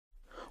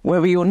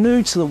Whether you're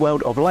new to the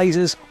world of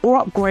lasers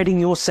or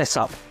upgrading your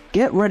setup,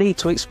 get ready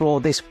to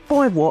explore this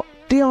 5-watt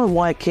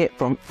DIY kit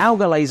from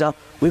Algolaser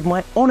with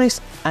my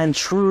honest and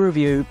true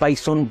review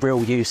based on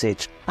real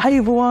usage. Hey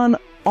everyone,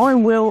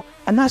 I'm Will,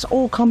 and that's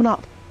all coming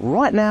up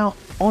right now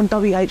on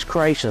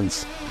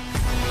WHCreations.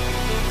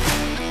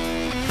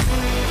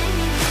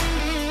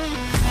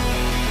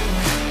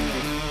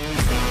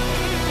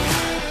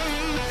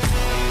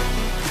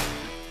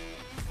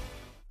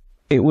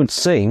 It would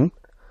seem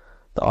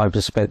that I've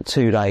just spent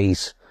 2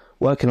 days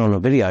working on a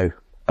video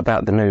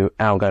about the new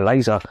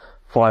Algolaser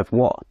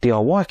 5-watt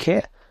DIY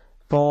kit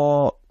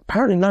for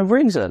apparently no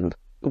reason.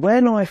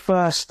 When I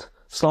first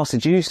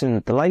started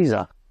using the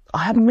laser,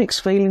 I had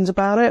mixed feelings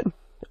about it.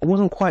 I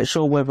wasn't quite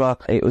sure whether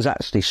it was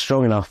actually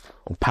strong enough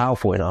or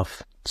powerful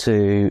enough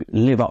to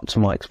live up to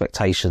my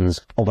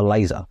expectations of a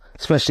laser,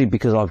 especially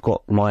because I've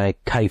got my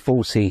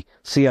K40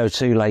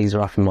 CO2 laser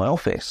up in my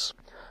office.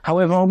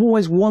 However, I've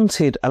always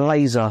wanted a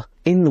laser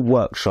in the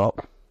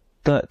workshop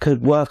that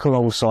could work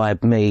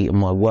alongside me and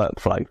my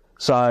workflow.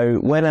 So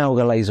when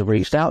Algolaser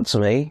reached out to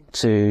me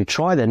to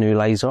try their new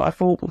laser, I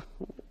thought,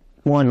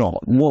 why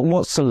not?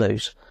 What's to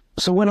lose?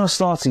 So when I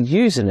started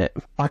using it,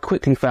 I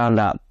quickly found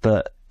out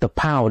that the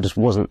power just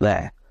wasn't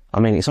there. I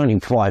mean, it's only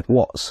 5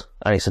 watts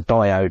and it's a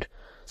diode,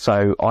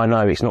 so I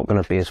know it's not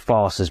going to be as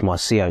fast as my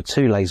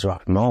CO2 laser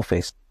up in my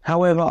office.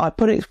 However, I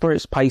put it through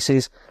its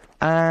paces,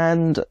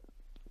 and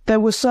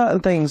there were certain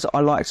things that I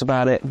liked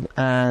about it,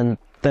 and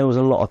there was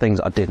a lot of things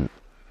I didn't.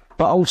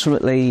 But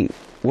ultimately,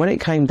 when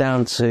it came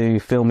down to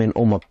filming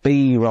all my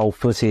B-roll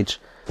footage,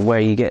 where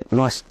you get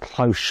nice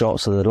close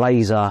shots of the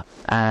laser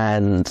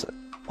and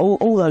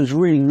all those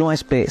really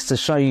nice bits to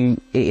show you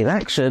it in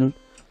action,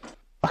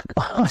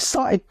 I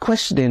started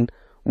questioning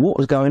what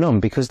was going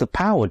on, because the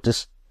power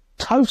just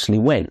totally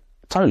went.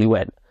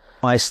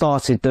 I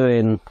started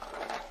doing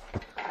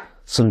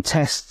some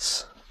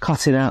tests,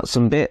 cutting out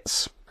some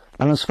bits,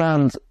 and I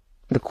found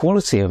the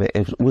quality of it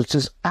was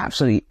just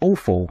absolutely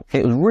awful.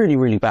 It was really,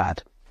 really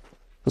bad.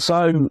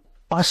 So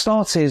I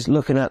started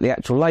looking at the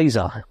actual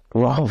laser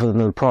rather than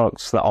the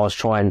products that I was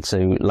trying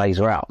to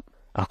laser out.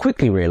 I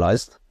quickly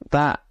realised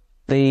that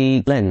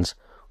the lens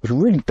was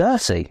really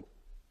dirty,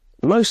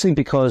 mostly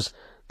because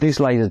this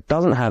laser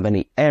doesn't have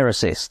any air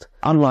assist,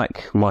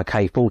 unlike my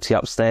K40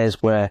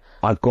 upstairs, where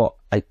I've got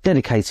a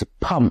dedicated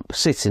pump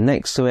sitting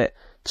next to it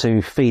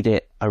to feed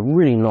it a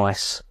really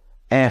nice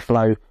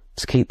airflow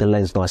to keep the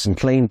lens nice and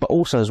clean, but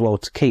also as well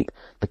to keep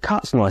the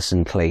cuts nice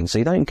and clean so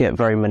you don't get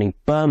very many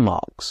burn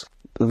marks.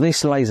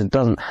 This laser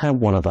doesn't have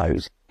one of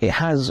those. It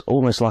has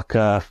almost like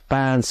a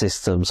fan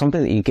system,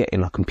 something that you get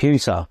in a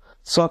computer.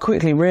 So I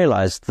quickly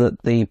realised that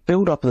the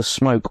build-up of the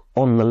smoke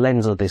on the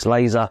lens of this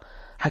laser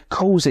had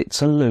caused it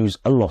to lose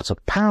a lot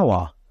of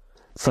power.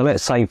 So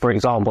let's say, for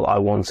example, I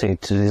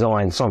wanted to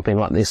design something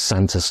like this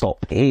Santa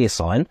Stop Here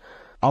sign.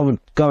 I would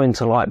go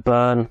into light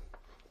burn,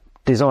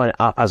 design it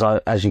up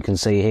as you can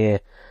see here,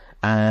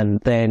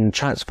 and then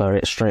transfer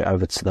it straight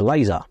over to the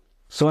laser.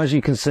 So as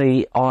you can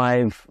see,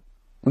 I've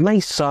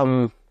made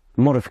some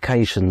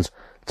modifications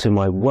to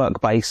my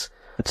workbase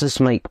to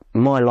just make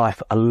my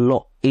life a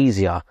lot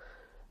easier.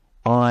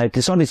 I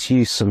decided to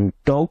use some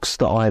dogs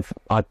that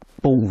I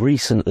bought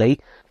recently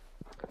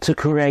to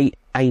create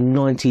a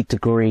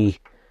 90-degree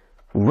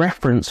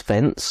reference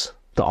fence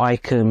that I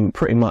can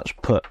pretty much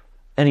put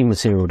any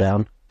material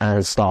down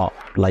and start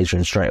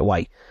lasering straight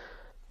away.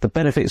 The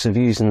benefits of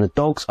using the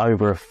dogs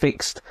over a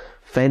fixed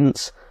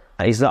fence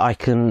is that I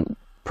can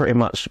pretty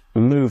much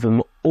move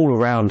them all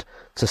around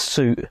to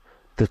suit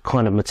the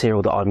kind of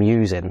material that I'm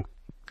using.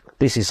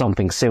 This is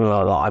something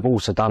similar that I've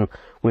also done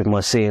with my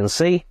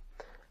CNC,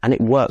 and it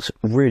works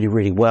really,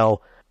 really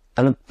well.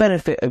 And the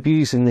benefit of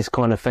using this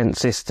kind of fence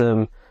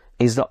system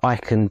is that I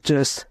can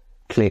just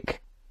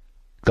click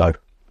go.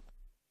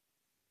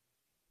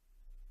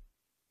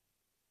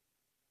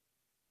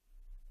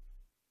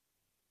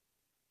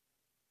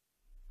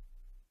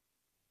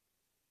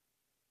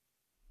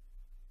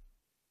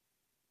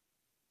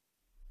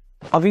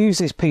 I've used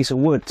this piece of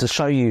wood to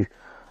show you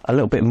a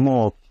little bit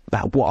more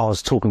about what I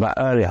was talking about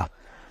earlier.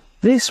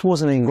 This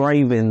was an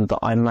engraving that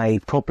I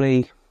made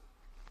probably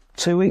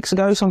 2 weeks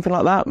ago, something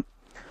like that.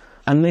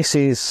 And this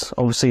is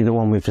obviously the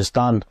one we've just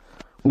done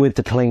with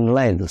the clean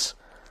lens.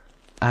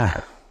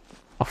 I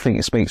think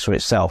it speaks for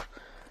itself.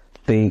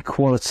 The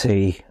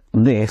quality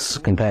of this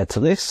compared to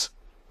this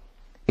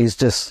is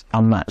just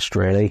unmatched,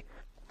 really.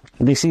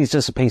 This is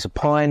just a piece of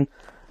pine,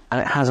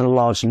 and it has a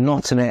large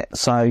knot in it,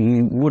 so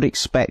you would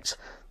expect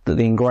that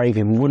the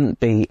engraving wouldn't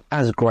be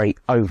as great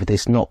over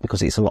this knot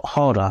because it's a lot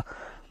harder,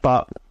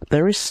 but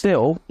there is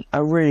still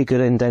a really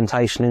good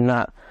indentation in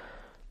that.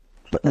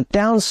 But the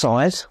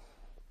downside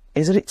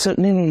is that it took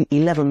nearly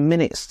 11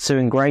 minutes to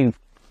engrave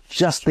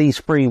just these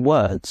 3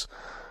 words.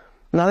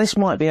 Now this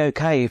might be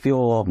okay if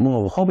you're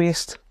more of a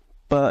hobbyist,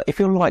 but if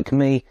you're like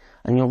me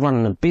and you're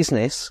running a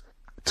business,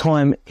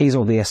 time is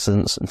of the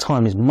essence and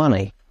time is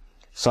money.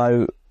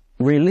 So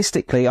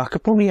realistically, I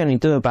could probably only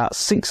do about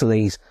 6 of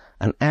these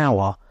an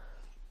hour,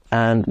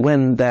 and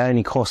when they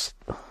only cost,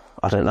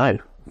 I don't know,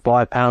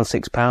 £5,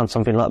 £6,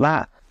 something like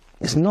that,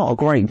 it's not a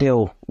great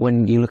deal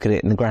when you look at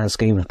it in the grand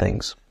scheme of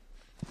things,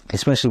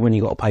 especially when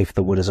you've got to pay for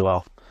the wood as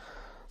well.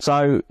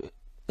 So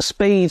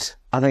speed,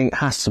 I think,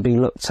 has to be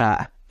looked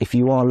at if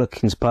you are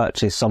looking to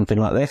purchase something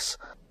like this.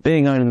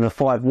 Being only the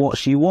 5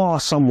 watts, you are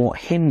somewhat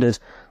hindered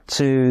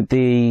to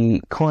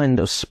the kind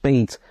of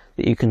speed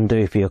that you can do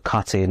if you're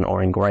cutting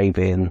or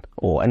engraving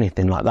or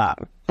anything like that.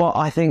 But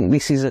I think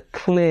this is a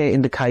clear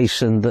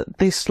indication that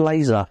this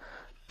laser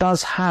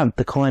does have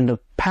the kind of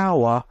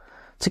power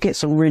to get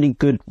some really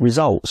good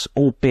results,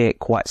 albeit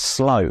quite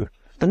slow.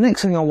 The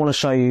next thing I want to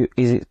show you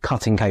is its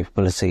cutting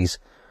capabilities,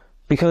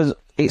 because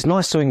it's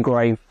nice to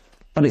engrave,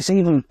 but it's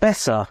even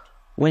better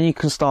when you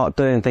can start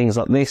doing things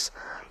like this,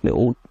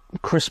 little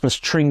Christmas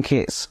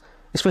trinkets.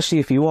 Especially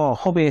if you are a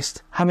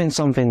hobbyist, having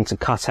something to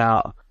cut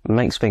out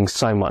makes things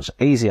so much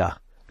easier.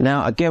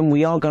 Now again,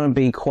 we are going to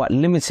be quite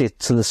limited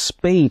to the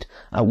speed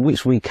at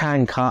which we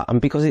can cut,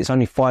 and because it's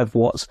only 5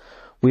 watts,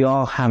 we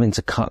are having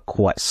to cut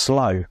quite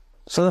slow.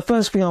 So the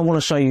first thing I want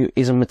to show you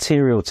is a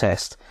material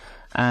test,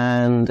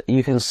 and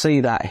you can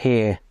see that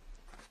here.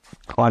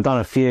 I've done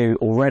a few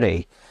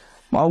already,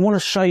 but I want to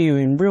show you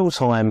in real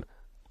time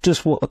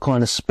just what the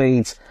kind of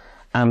speeds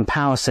and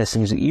power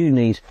settings that you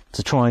need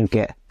to try and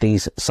get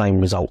these same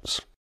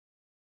results.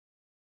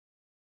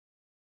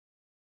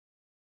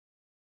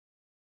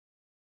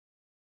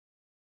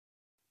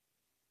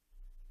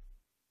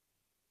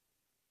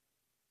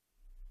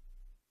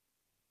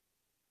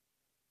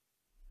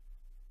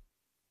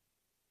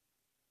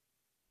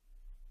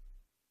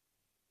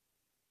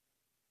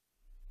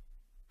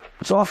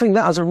 So I think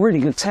that was a really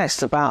good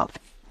test about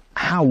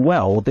how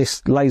well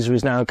this laser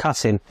is now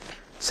cutting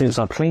since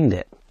I've cleaned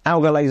it.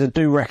 Algolaser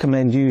do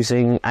recommend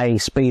using a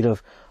speed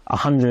of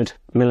 100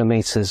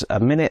 millimeters a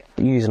minute,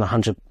 using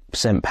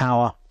 100%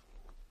 power.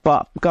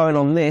 But going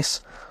on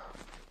this,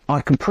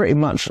 I can pretty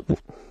much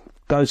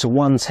go to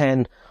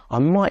 110. I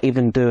might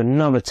even do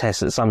another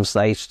test at some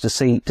stage to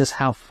see just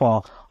how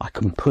far I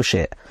can push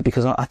it,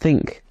 because I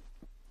think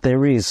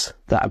there is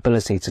that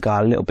ability to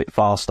go a little bit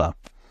faster.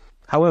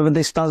 However,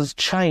 this does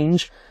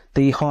change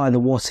the higher the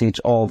wattage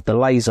of the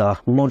laser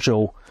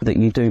module that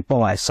you do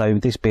buy. So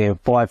this being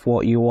 5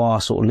 watt, you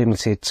are sort of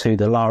limited to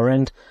the lower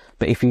end.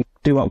 But if you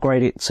do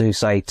upgrade it to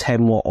say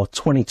 10 watt or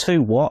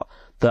 22 watt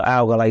that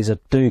Algolaser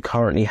do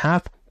currently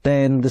have,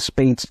 then the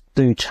speeds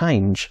do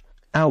change.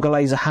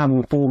 Algolaser have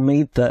informed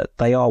me that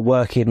they are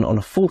working on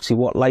a 40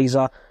 watt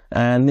laser,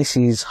 and this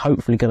is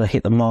hopefully going to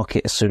hit the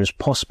market as soon as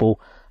possible,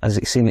 as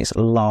it's in its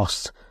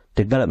last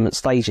development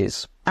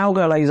stages.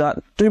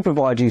 Algolaser do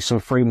provide you some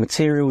free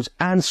materials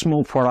and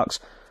small products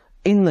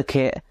in the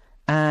kit,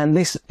 and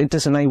it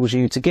just enables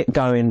you to get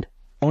going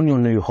on your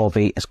new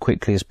hobby as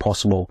quickly as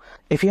possible.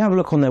 If you have a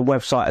look on their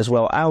website as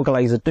well,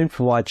 Algolaser do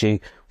provide you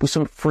with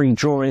some free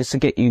drawings to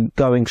get you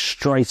going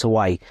straight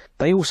away.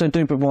 They also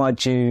do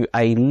provide you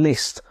a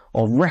list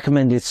of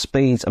recommended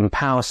speeds and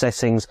power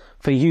settings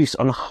for use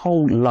on a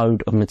whole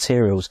load of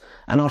materials,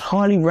 and I'd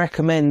highly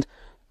recommend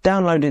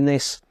downloading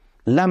this,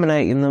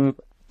 laminating them,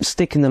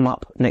 sticking them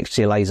up next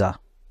to your laser.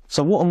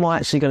 So what am I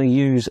actually going to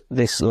use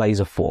this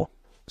laser for?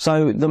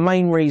 So the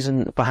main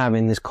reason for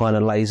having this kind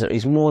of laser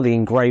is more the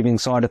engraving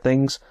side of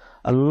things.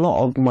 A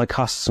lot of my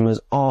customers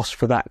ask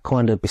for that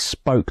kind of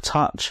bespoke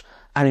touch,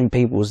 adding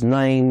people's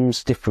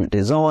names, different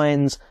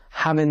designs.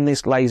 Having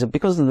this laser,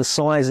 because of the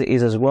size it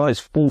is as well, it's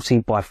 40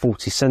 by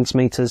 40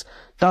 centimeters,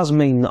 does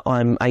mean that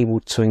I'm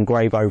able to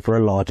engrave over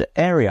a larger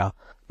area.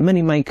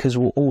 Many makers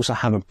will also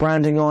have a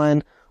branding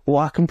iron. Well,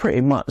 I can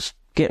pretty much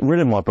get rid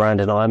of my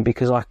branding iron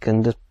because I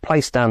can just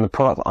place down the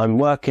product that I'm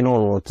working on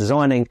or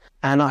designing,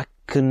 and I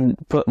can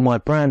put my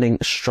branding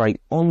straight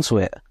onto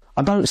it.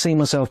 I don't see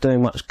myself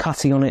doing much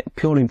cutting on it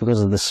purely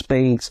because of the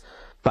speeds,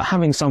 but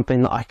having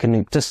something that I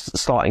can just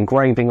start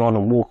engraving on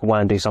and walk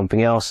away and do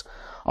something else,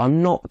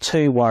 I'm not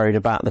too worried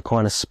about the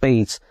kind of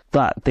speeds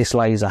that this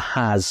laser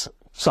has.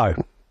 So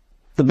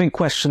the big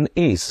question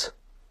is,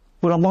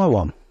 would I buy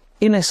one?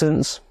 In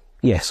essence,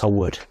 yes, I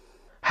would.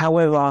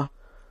 However,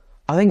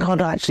 I think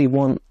I'd actually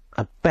want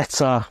a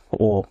better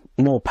or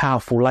more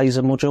powerful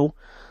laser module,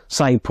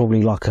 say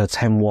probably like a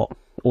 10 watt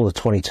or the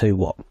 22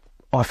 watt.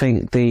 I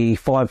think the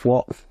 5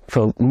 watt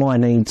for my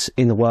needs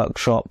in the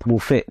workshop will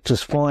fit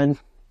just fine,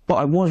 but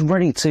I was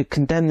ready to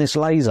condemn this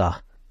laser,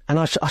 and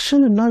I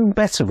should have known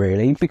better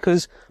really,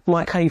 because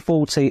my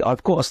K40,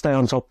 I've got to stay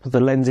on top of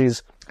the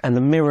lenses and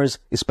the mirrors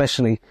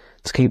especially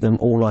to keep them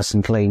all nice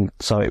and clean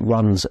so it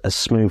runs as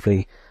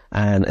smoothly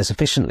and as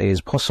efficiently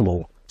as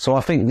possible. So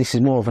I think this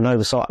is more of an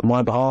oversight on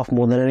my behalf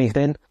more than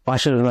anything. I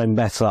should have known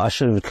better. I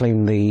should have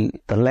cleaned the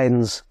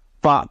lens.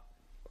 But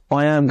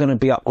I am going to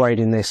be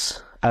upgrading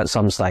this at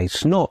some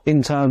stage. Not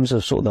in terms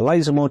of sort of the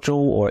laser module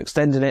or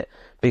extending it,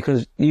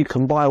 because you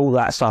can buy all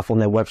that stuff on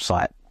their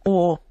website.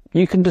 Or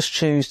you can just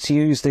choose to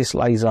use this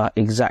laser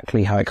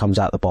exactly how it comes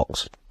out the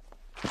box.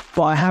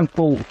 But I have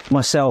bought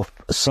myself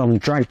some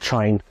drag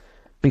train,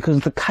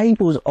 because the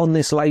cables on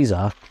this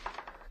laser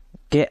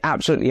get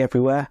absolutely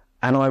everywhere.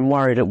 And I'm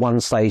worried at one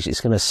stage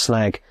it's going to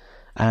snag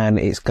and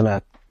it's going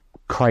to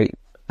create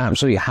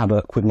absolute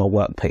havoc with my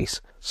workpiece.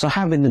 So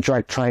having the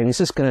drag train is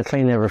just going to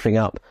clean everything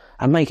up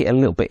and make it a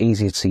little bit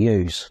easier to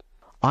use.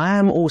 I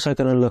am also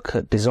going to look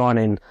at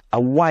designing a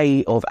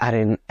way of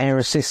adding air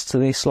assist to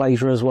this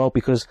laser as well,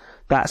 because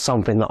that's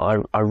something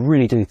that I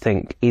really do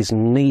think is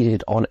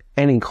needed on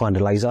any kind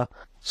of laser.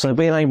 So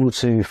being able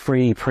to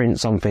 3D print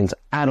something to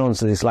add on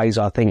to this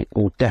laser I think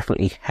will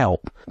definitely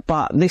help.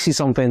 But this is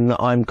something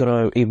that I'm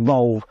going to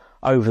evolve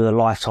over the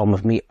lifetime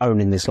of me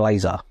owning this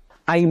laser.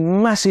 A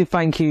massive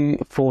thank you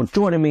for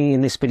joining me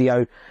in this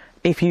video.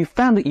 If you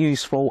found it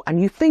useful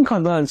and you think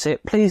I've earned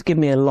it, please give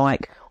me a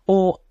like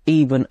or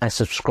even a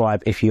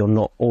subscribe if you're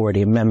not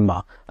already a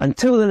member.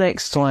 Until the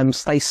next time,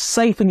 stay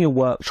safe in your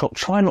workshop,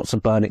 try not to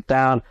burn it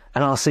down,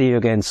 and I'll see you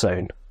again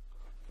soon.